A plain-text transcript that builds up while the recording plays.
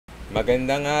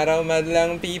Magandang araw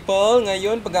madlang people!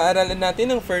 Ngayon, pag-aaralan natin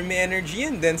ang Fermi Energy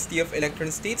and density of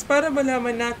electron states para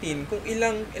malaman natin kung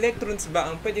ilang electrons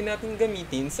ba ang pwede natin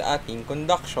gamitin sa ating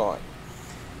conduction.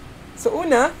 So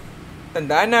una,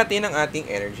 tandaan natin ang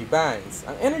ating energy bands.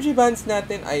 Ang energy bands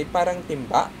natin ay parang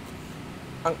timba.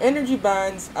 Ang energy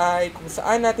bands ay kung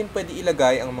saan natin pwede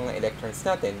ilagay ang mga electrons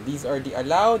natin. These are the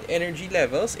allowed energy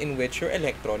levels in which your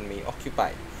electron may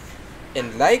occupy.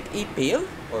 And like a pail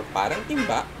or parang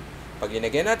timba, pag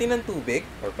linagyan natin ng tubig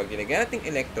or pag linagyan natin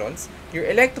electrons, your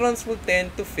electrons will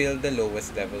tend to fill the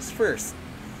lowest levels first.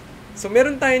 So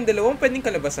meron tayong dalawang pwedeng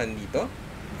kalabasan dito.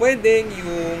 Pwedeng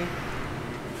yung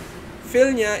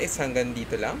fill niya is hanggang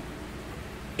dito lang,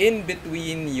 in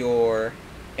between your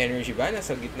energy band,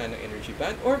 nasa gitna ng energy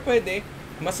band, or pwede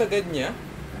masagad niya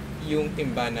yung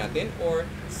timba natin or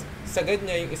sagad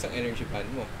niya yung isang energy band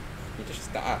mo dito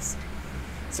sa taas.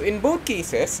 So in both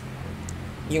cases,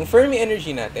 yung Fermi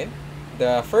energy natin,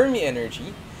 the Fermi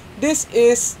energy, this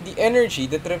is the energy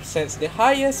that represents the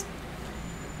highest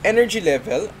energy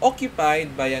level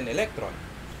occupied by an electron.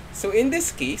 So in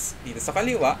this case, dito sa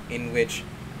kaliwa, in which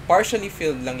partially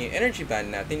filled lang yung energy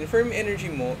band natin, yung Fermi energy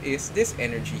mo is this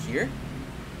energy here,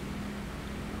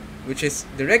 which is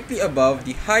directly above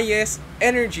the highest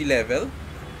energy level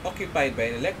occupied by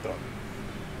an electron.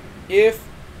 If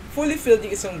fully filled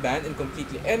yung isang band and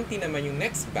completely empty naman yung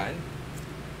next band,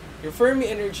 your Fermi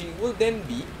energy will then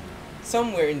be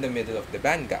somewhere in the middle of the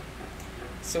band gap.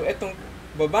 So, etong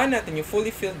baba natin yung fully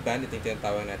filled band, ito yung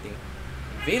tinatawag nating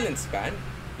valence band.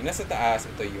 Yung nasa taas,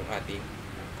 ito yung ating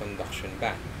conduction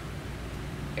band.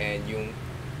 And yung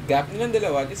gap nilang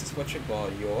dalawa, this is what you call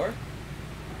your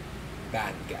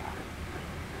band gap.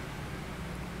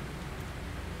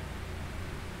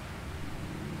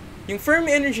 Yung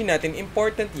Fermi energy natin,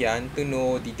 important yan to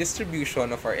know the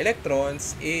distribution of our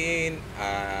electrons in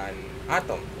an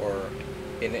atom or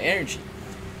in an energy.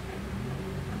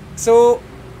 So,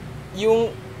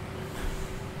 yung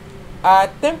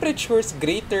at temperatures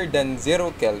greater than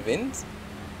 0 kelvins,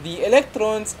 the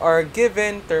electrons are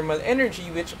given thermal energy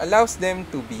which allows them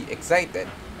to be excited.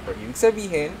 Or yung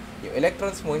sabihin, yung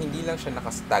electrons mo hindi lang siya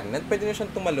nakastagnant, pwede na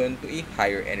siyang tumalon to a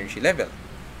higher energy level.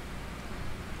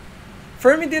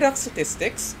 Fermi-Dirac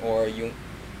statistics, or yung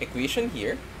equation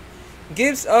here,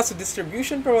 gives us a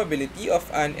distribution probability of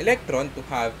an electron to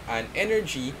have an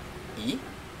energy E.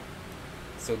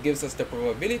 So, gives us the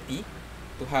probability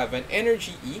to have an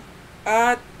energy E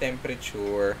at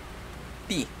temperature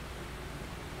T.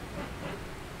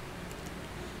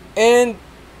 And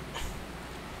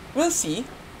we'll see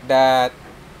that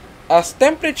as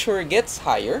temperature gets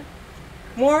higher,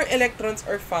 more electrons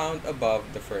are found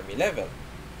above the Fermi level.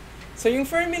 So, yung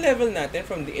Fermi level natin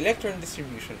from the electron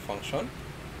distribution function,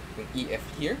 yung EF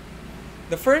here,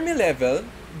 the Fermi level,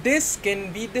 this can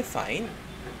be defined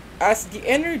as the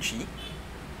energy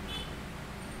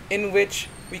in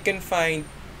which we can find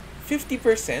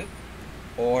 50%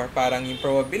 or parang yung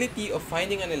probability of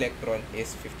finding an electron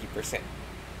is 50%.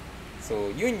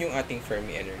 So, yun yung ating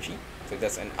Fermi energy. So,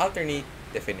 that's an alternate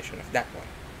definition of that one.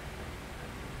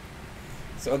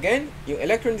 So again, yung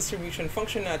electron distribution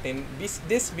function natin, this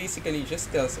basically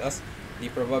just tells us the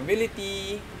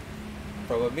probability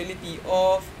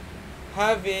of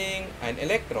having an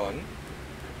electron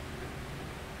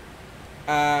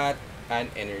at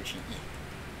an energy E.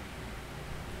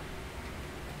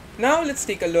 Now, let's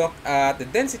take a look at the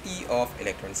density of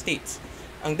electron states.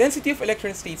 Ang density of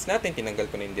electron states natin, tinanggal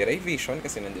ko na yung derivation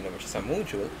kasi nandun naman siya sa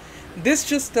module. This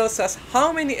just tells us how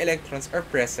many electrons are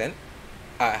present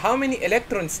how many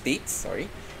electron states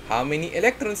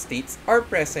are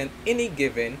present in a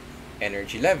given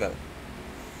energy level.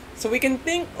 So we can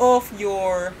think of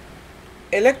your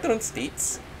electron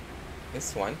states,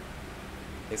 this one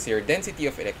is your density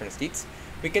of electron states.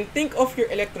 We can think of your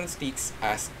electron states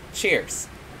as chairs.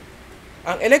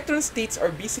 Ang electron states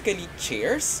are basically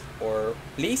chairs or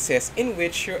places in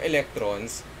which your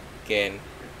electrons can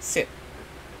sit.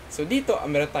 So dito,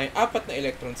 meron tayong 4 na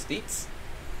electron states.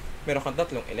 Meron kang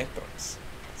 3 electrons.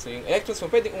 So, yung electrons mo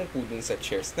pwedeng umupo dun sa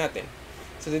chairs natin.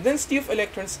 So, the density of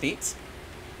electron states,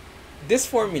 this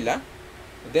formula,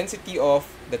 the density of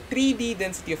the 3D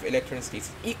density of electron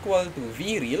states is equal to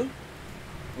V real,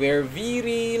 where V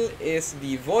real is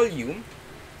the volume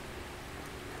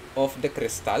of the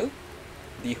crystal,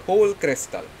 the whole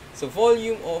crystal. So,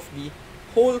 volume of the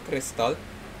whole crystal,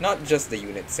 not just the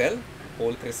unit cell,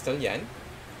 whole crystal yan.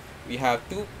 We have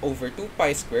 2 over 2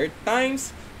 pi squared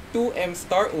times 2m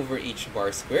star over h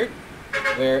bar squared,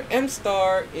 where m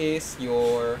star is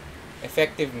your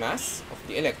effective mass of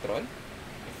the electron,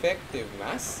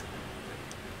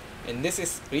 and this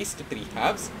is raised to 3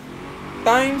 halves,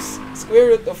 times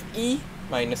square root of E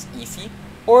minus EC,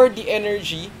 or the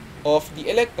energy of the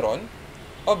electron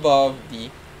above the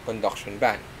conduction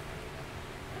band.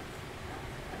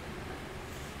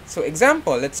 So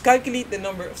example, let's calculate the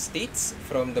number of states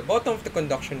from the bottom of the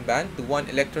conduction band to 1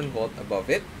 electron volt above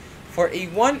it for a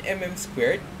 1 mm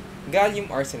squared gallium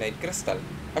arsenide crystal.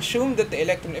 Assume that the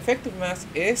electron effective mass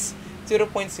is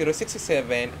 0.067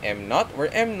 m0, where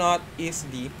m0 is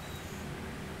the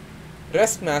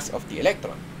rest mass of the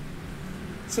electron.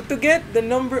 So to get the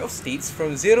number of states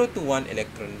from 0 to 1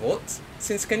 electron volts,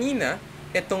 since kanina,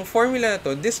 itong formula na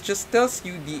to, this just tells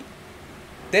you the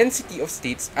density of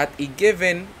states at a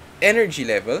given energy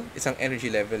level, isang energy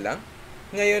level lang.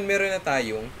 Ngayon, meron na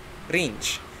tayong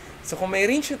range. So kung may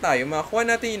range na tayo, makakuha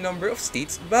natin yung number of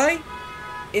states by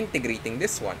integrating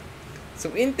this one.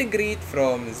 So integrate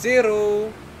from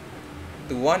 0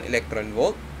 to 1 electron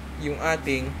volt, yung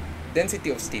ating density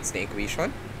of states na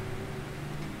equation.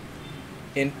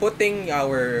 Inputting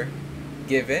our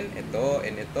given, ito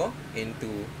and ito,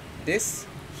 into this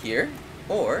here,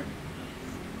 or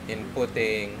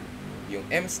inputting yung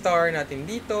m star natin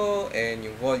dito and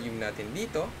yung volume natin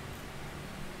dito.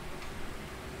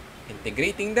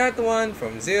 Integrating that one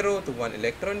from 0 to 1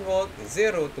 electron volt,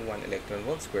 0 to 1 electron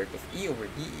volt, square root of E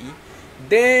over dE.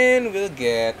 Then we'll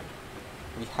get,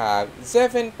 we have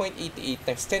 7.88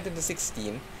 times 10 to the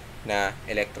 16 na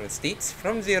electron states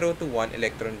from 0 to 1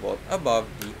 electron volt above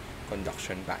the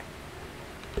conduction band.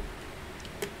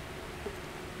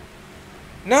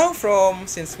 Now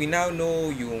since we now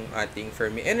know yung ating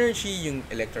Fermi energy, yung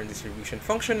electron distribution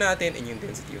function natin, and yung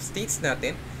density of states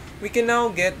natin, we can now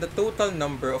get the total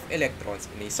number of electrons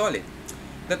in a solid.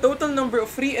 The total number of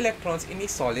free electrons in a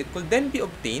solid could then be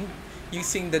obtained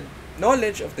using the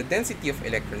knowledge of the density of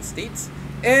electron states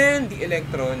and the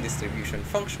electron distribution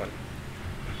function.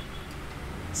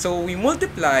 So we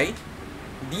multiply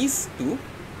these two,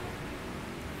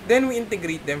 then we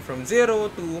integrate them from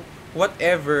 0 to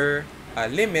whatever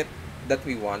limit that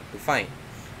we want to find.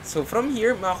 So from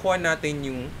here, makakuha natin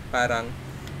yung parang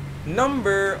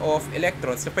number of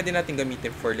electrons na pwede natin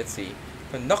gamitin for, let's say,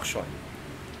 conduction.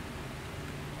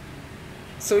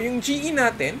 So yung GE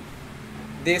natin,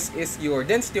 this is your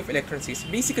density of electron states.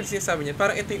 Basically, sinasabi niyan,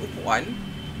 parang ito yung upuan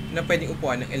na pwedeng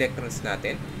upuan ng electrons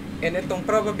natin. And itong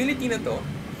probability na to,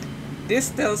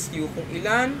 this tells you kung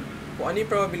ano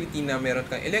yung probability na meron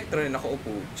kang electron na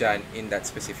nakaupo dyan in that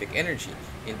specific energy.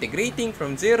 Integrating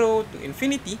from 0 to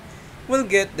infinity, we'll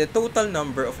get the total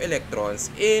number of electrons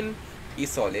in a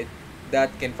solid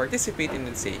that can participate in,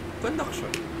 let's say,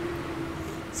 conduction.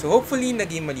 So hopefully,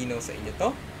 naging malinaw sa inyo to.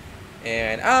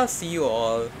 And I'll see you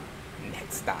all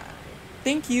next time.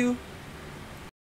 Thank you!